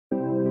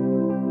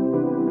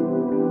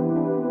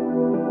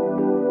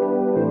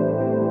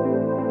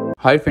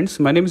Hi friends,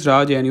 my name is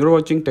Raj and you're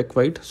watching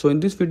TechWhite. So in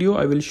this video,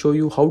 I will show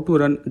you how to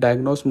run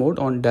diagnose mode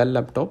on Dell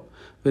laptop.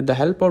 With the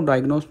help of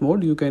diagnose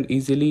mode, you can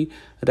easily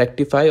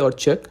rectify or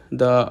check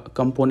the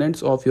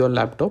components of your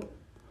laptop.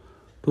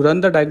 To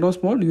run the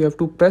diagnose mode, you have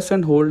to press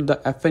and hold the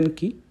FN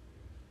key.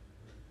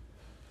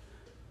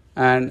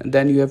 And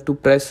then you have to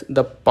press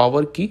the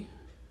power key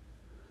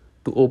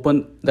to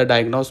open the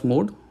diagnose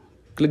mode.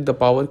 Click the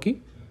power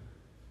key.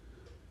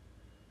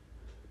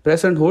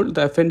 Press and hold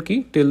the FN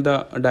key till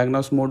the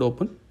diagnose mode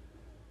open.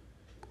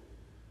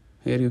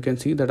 Here you can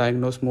see the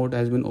diagnose mode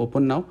has been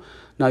opened now.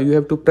 Now you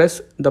have to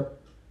press the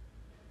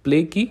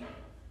play key.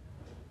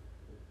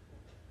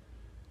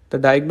 The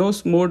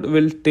diagnose mode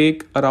will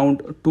take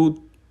around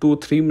 2 to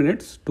 3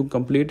 minutes to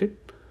complete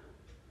it.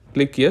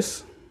 Click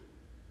yes.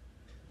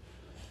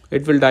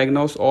 It will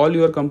diagnose all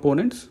your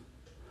components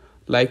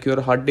like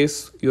your hard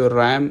disk, your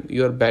RAM,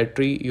 your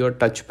battery, your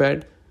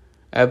touchpad,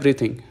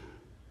 everything.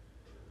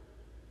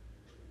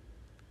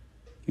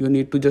 You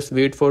need to just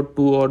wait for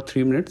 2 or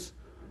 3 minutes.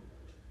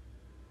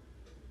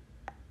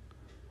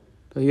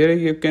 So here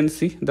you can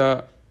see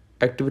the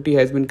activity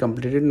has been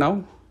completed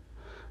now.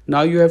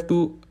 Now you have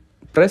to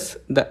press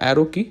the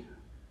arrow key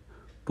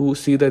to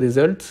see the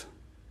results.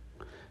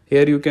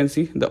 Here you can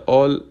see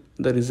all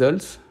the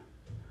results.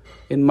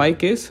 In my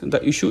case,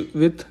 the issue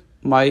with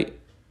my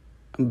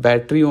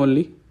battery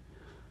only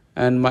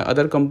and my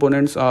other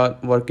components are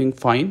working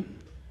fine.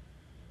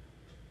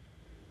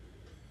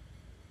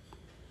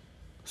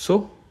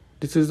 So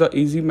this is the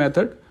easy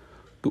method.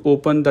 To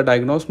open the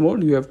diagnose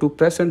mode, you have to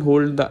press and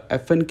hold the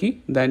FN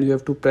key. Then you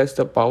have to press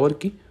the power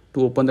key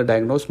to open the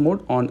diagnose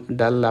mode on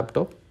Dell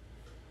laptop.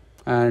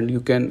 And you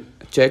can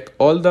check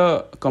all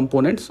the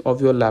components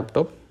of your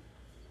laptop.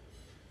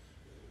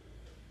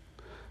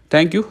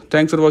 Thank you.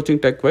 Thanks for watching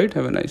TechWhite.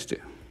 Have a nice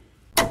day.